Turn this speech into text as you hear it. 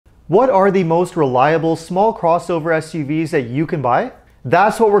What are the most reliable small crossover SUVs that you can buy?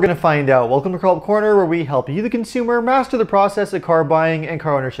 That's what we're going to find out. Welcome to Car Help Corner, where we help you, the consumer, master the process of car buying and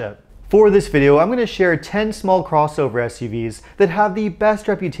car ownership. For this video, I'm going to share 10 small crossover SUVs that have the best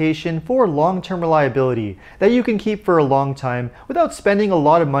reputation for long-term reliability that you can keep for a long time without spending a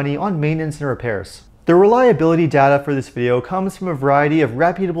lot of money on maintenance and repairs. The reliability data for this video comes from a variety of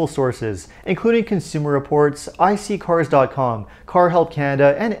reputable sources, including Consumer Reports, iSeeCars.com, Car Help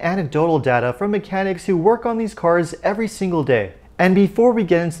Canada, and anecdotal data from mechanics who work on these cars every single day. And before we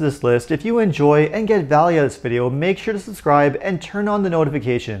get into this list, if you enjoy and get value out of this video, make sure to subscribe and turn on the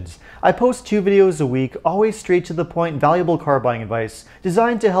notifications. I post 2 videos a week, always straight to the point, valuable car buying advice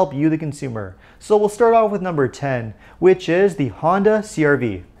designed to help you, the consumer. So we'll start off with number 10, which is the Honda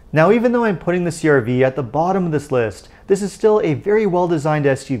CR-V. Now, even though I'm putting the CR-V at the bottom of this list, this is still a very well-designed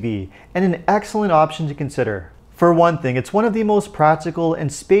SUV and an excellent option to consider. For one thing, it's one of the most practical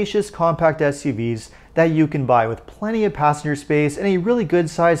and spacious compact SUVs that you can buy, with plenty of passenger space and a really good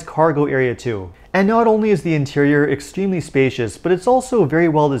sized cargo area too. And not only is the interior extremely spacious, but it's also very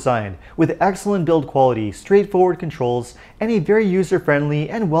well designed, with excellent build quality, straightforward controls, and a very user-friendly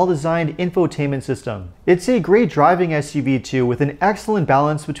and well-designed infotainment system. It's a great driving SUV too, with an excellent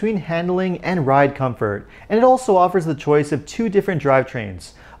balance between handling and ride comfort, and it also offers the choice of 2 different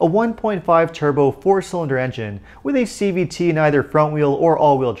drivetrains. A 1.5 turbo 4-cylinder engine with a CVT in either front wheel or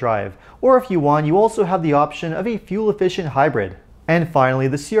all-wheel drive, or if you want, you also have the option of a fuel-efficient hybrid. And finally,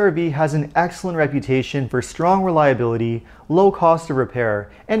 the CR-V has an excellent reputation for strong reliability, low cost of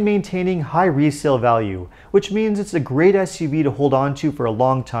repair, and maintaining high resale value, which means it's a great SUV to hold on to for a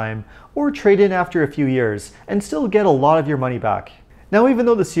long time, or trade in after a few years and still get a lot of your money back. Now, even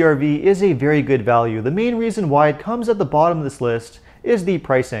though the CR-V is a very good value, the main reason why it comes at the bottom of this list is the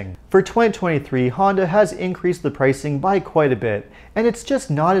pricing. For 2023, Honda has increased the pricing by quite a bit, and it's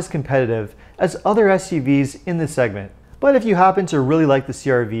just not as competitive as other SUVs in this segment. But if you happen to really like the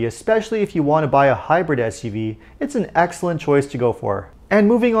CR-V, especially if you want to buy a hybrid SUV, it's an excellent choice to go for. And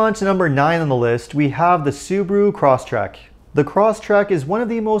moving on to number 9 on the list, we have the Subaru Crosstrek. The Crosstrek is one of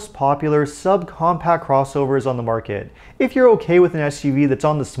the most popular subcompact crossovers on the market. If you're okay with an SUV that's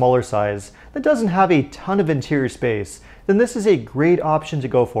on the smaller size, that doesn't have a ton of interior space, then this is a great option to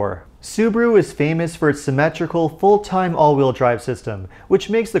go for. Subaru is famous for its symmetrical full-time all-wheel drive system, which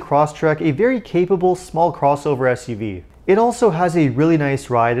makes the Crosstrek a very capable small crossover SUV. It also has a really nice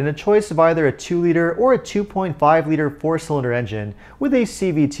ride and a choice of either a 2-liter or a 2.5-liter 4-cylinder engine with a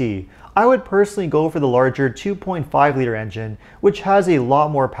CVT. I would personally go for the larger 2.5-liter engine, which has a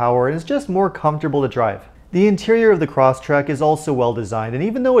lot more power and is just more comfortable to drive. The interior of the Crosstrek is also well designed, and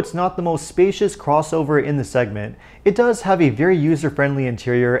even though it's not the most spacious crossover in the segment, it does have a very user-friendly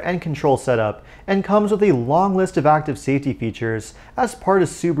interior and control setup, and comes with a long list of active safety features as part of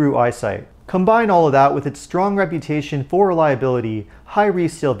Subaru eyesight. Combine all of that with its strong reputation for reliability, high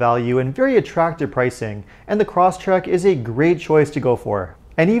resale value, and very attractive pricing, and the Crosstrek is a great choice to go for.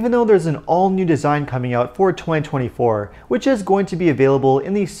 And even though there's an all-new design coming out for 2024, which is going to be available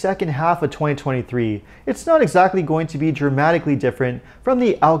in the second half of 2023, it's not exactly going to be dramatically different from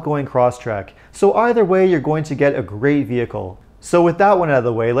the outgoing Crosstrek, so either way you're going to get a great vehicle. So with that one out of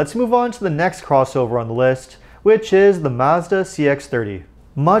the way, let's move on to the next crossover on the list, which is the Mazda CX-30.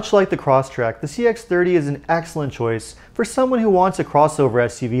 Much like the Crosstrek, the CX-30 is an excellent choice for someone who wants a crossover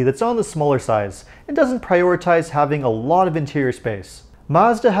SUV that's on the smaller size and doesn't prioritize having a lot of interior space.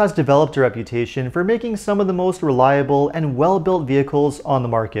 Mazda has developed a reputation for making some of the most reliable and well-built vehicles on the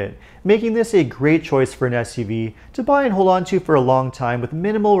market, making this a great choice for an SUV to buy and hold on to for a long time with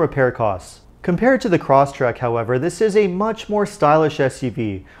minimal repair costs. Compared to the Crosstrek, however, this is a much more stylish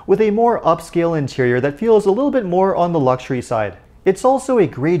SUV with a more upscale interior that feels a little bit more on the luxury side. It's also a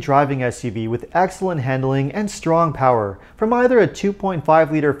great driving SUV with excellent handling and strong power from either a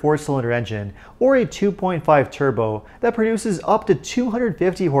 2.5-liter 4-cylinder engine or a 2.5 turbo that produces up to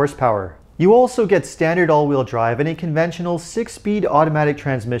 250 horsepower. You also get standard all-wheel drive and a conventional 6-speed automatic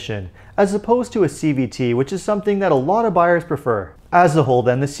transmission, as opposed to a CVT, which is something that a lot of buyers prefer. As a whole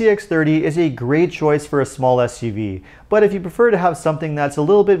then, the CX-30 is a great choice for a small SUV, but if you prefer to have something that's a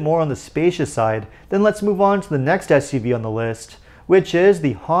little bit more on the spacious side, then let's move on to the next SUV on the list, which is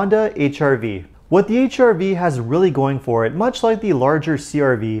the Honda HR-V. What the HR-V has really going for it, much like the larger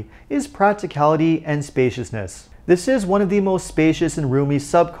CR-V, is practicality and spaciousness. This is one of the most spacious and roomy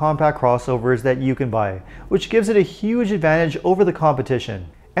subcompact crossovers that you can buy, which gives it a huge advantage over the competition.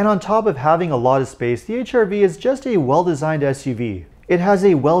 And on top of having a lot of space, the HR-V is just a well-designed SUV. It has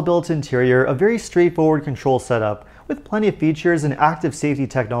a well-built interior, a very straightforward control setup, with plenty of features and active safety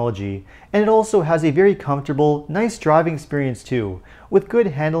technology, and it also has a very comfortable, nice driving experience too, with good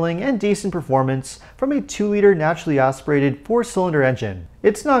handling and decent performance from a 2-liter naturally aspirated 4-cylinder engine.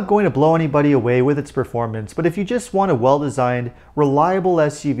 It's not going to blow anybody away with its performance, but if you just want a well-designed, reliable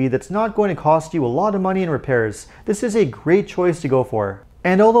SUV that's not going to cost you a lot of money in repairs, this is a great choice to go for.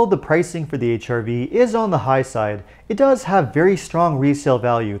 And although the pricing for the HR-V is on the high side, it does have very strong resale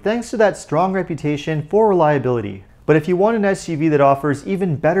value thanks to that strong reputation for reliability. But if you want an SUV that offers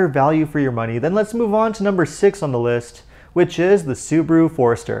even better value for your money, then let's move on to number 6 on the list, which is the Subaru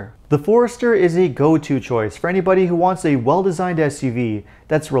Forester. The Forester is a go-to choice for anybody who wants a well-designed SUV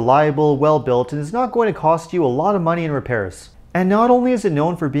that's reliable, well-built, and is not going to cost you a lot of money in repairs. And not only is it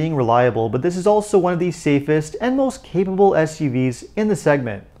known for being reliable, but this is also one of the safest and most capable SUVs in the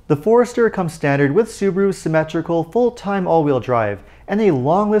segment. The Forester comes standard with Subaru's symmetrical full-time all-wheel drive and a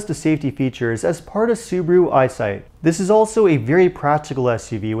long list of safety features as part of Subaru EyeSight. This is also a very practical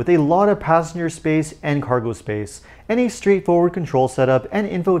SUV with a lot of passenger space and cargo space, and a straightforward control setup and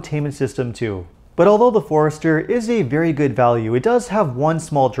infotainment system too. But although the Forester is a very good value, it does have one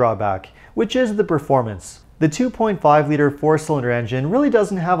small drawback, which is the performance. The 2.5-liter 4-cylinder engine really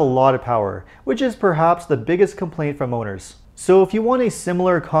doesn't have a lot of power, which is perhaps the biggest complaint from owners. So if you want a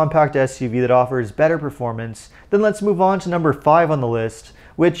similar compact SUV that offers better performance, then let's move on to number 5 on the list,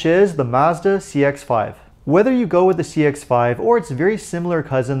 which is the Mazda CX-5. Whether you go with the CX-5 or its very similar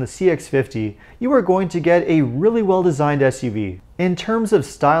cousin, the CX-50, you are going to get a really well-designed SUV. In terms of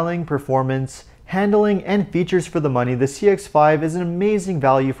styling, performance, handling, and features for the money, the CX-5 is an amazing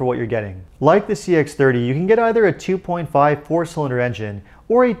value for what you're getting. Like the CX-30, you can get either a 2.5 4-cylinder engine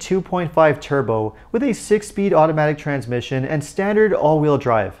or a 2.5 turbo with a 6-speed automatic transmission and standard all-wheel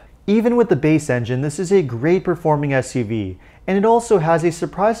drive. Even with the base engine, this is a great performing SUV, and it also has a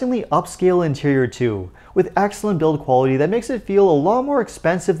surprisingly upscale interior too, with excellent build quality that makes it feel a lot more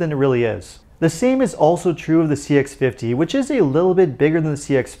expensive than it really is. The same is also true of the CX-50, which is a little bit bigger than the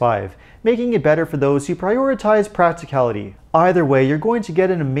CX-5, making it better for those who prioritize practicality. Either way, you're going to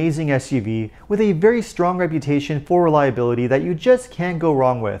get an amazing SUV with a very strong reputation for reliability that you just can't go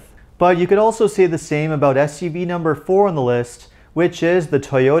wrong with. But you could also say the same about SUV number 4 on the list, which is the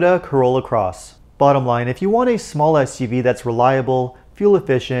Toyota Corolla Cross. Bottom line, if you want a small SUV that's reliable, fuel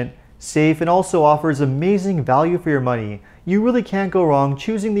efficient, safe, and also offers amazing value for your money, you really can't go wrong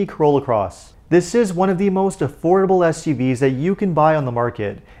choosing the Corolla Cross. This is one of the most affordable SUVs that you can buy on the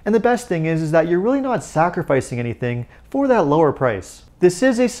market, and the best thing is that you're really not sacrificing anything for that lower price. This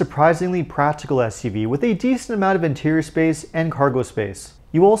is a surprisingly practical SUV with a decent amount of interior space and cargo space.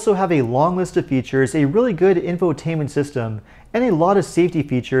 You also have a long list of features, a really good infotainment system, and a lot of safety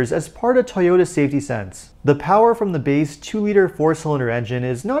features as part of Toyota's Safety Sense. The power from the base 2-liter 4-cylinder engine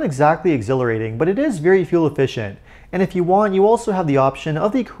is not exactly exhilarating, but it is very fuel efficient. And if you want, you also have the option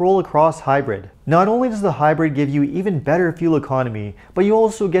of the Corolla Cross Hybrid. Not only does the Hybrid give you even better fuel economy, but you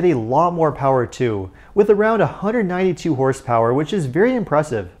also get a lot more power too, with around 192 horsepower, which is very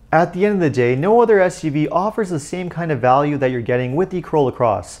impressive. At the end of the day, no other SUV offers the same kind of value that you're getting with the Corolla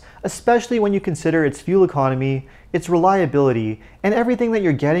Cross, especially when you consider its fuel economy, its reliability, and everything that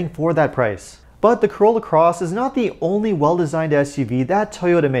you're getting for that price. But the Corolla Cross is not the only well-designed SUV that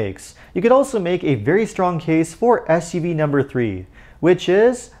Toyota makes. You could also make a very strong case for SUV number 3, which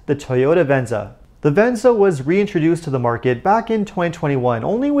is the Toyota Venza. The Venza was reintroduced to the market back in 2021,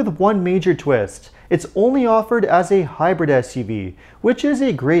 only with one major twist. It's only offered as a hybrid SUV, which is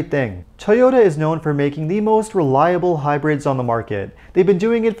a great thing. Toyota is known for making the most reliable hybrids on the market. They've been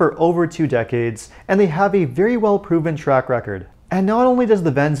doing it for over 2 decades, and they have a very well-proven track record. And not only does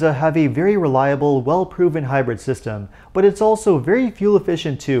the Venza have a very reliable, well-proven hybrid system, but it's also very fuel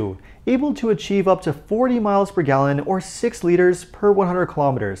efficient too, able to achieve up to 40 miles per gallon or 6 liters per 100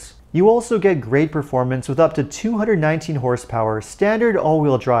 kilometers. You also get great performance with up to 219 horsepower, standard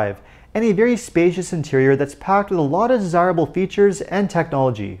all-wheel drive, and a very spacious interior that's packed with a lot of desirable features and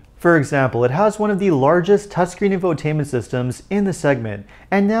technology. For example, it has one of the largest touchscreen infotainment systems in the segment,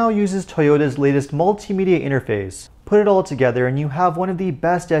 and now uses Toyota's latest multimedia interface. Put it all together and you have one of the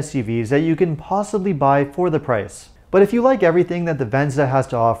best SUVs that you can possibly buy for the price. But if you like everything that the Venza has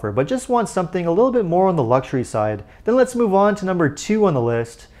to offer, but just want something a little bit more on the luxury side, then let's move on to number 2 on the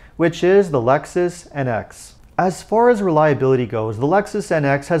list, which is the Lexus NX. As far as reliability goes, the Lexus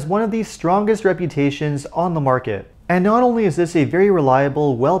NX has one of the strongest reputations on the market. And not only is this a very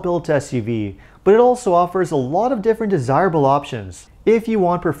reliable, well-built SUV, but it also offers a lot of different desirable options. If you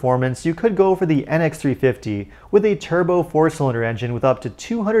want performance, you could go for the NX350 with a turbo 4-cylinder engine with up to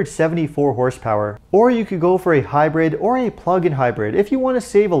 274 horsepower, or you could go for a hybrid or a plug-in hybrid if you want to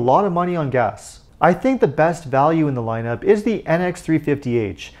save a lot of money on gas. I think the best value in the lineup is the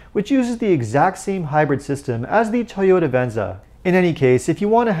NX350h, which uses the exact same hybrid system as the Toyota Venza. In any case, if you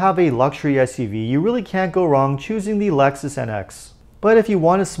want to have a luxury SUV, you really can't go wrong choosing the Lexus NX. But if you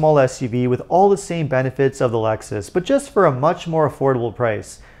want a small SUV with all the same benefits of the Lexus, but just for a much more affordable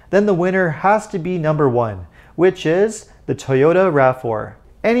price, then the winner has to be number 1, which is the Toyota RAV4.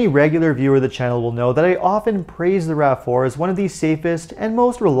 Any regular viewer of the channel will know that I often praise the RAV4 as one of the safest and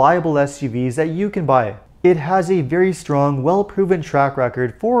most reliable SUVs that you can buy. It has a very strong, well-proven track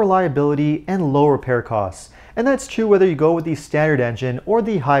record for reliability and low repair costs, and that's true whether you go with the standard engine or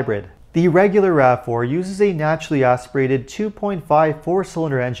the hybrid. The regular RAV4 uses a naturally aspirated 2.5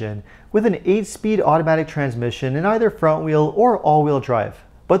 four-cylinder engine with an 8-speed automatic transmission in either front wheel or all-wheel drive.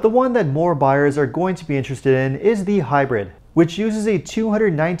 But the one that more buyers are going to be interested in is the hybrid, which uses a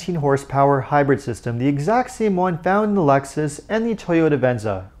 219 horsepower hybrid system, the exact same one found in the Lexus and the Toyota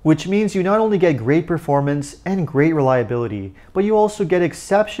Venza, which means you not only get great performance and great reliability, but you also get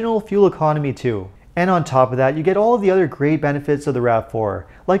exceptional fuel economy too. And on top of that, you get all of the other great benefits of the RAV4,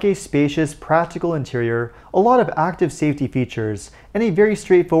 like a spacious, practical interior, a lot of active safety features, and a very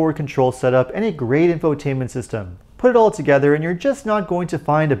straightforward control setup and a great infotainment system. Put it all together and you're just not going to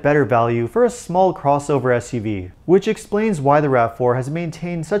find a better value for a small crossover SUV, which explains why the RAV4 has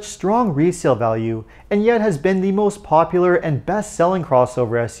maintained such strong resale value and yet has been the most popular and best-selling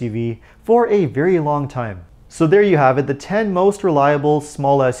crossover SUV for a very long time. So there you have it, the 10 most reliable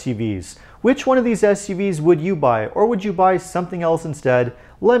small SUVs. Which one of these SUVs would you buy, or would you buy something else instead?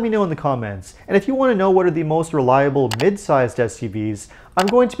 Let me know in the comments. And if you want to know what are the most reliable mid-sized SUVs, I'm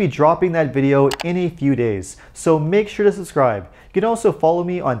going to be dropping that video in a few days, so make sure to subscribe. You can also follow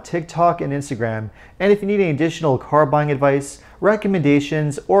me on TikTok and Instagram, and if you need any additional car buying advice,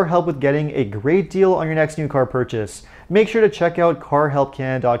 recommendations, or help with getting a great deal on your next new car purchase, make sure to check out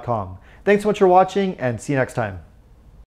carhelpcan.com. Thanks so much for watching, and see you next time.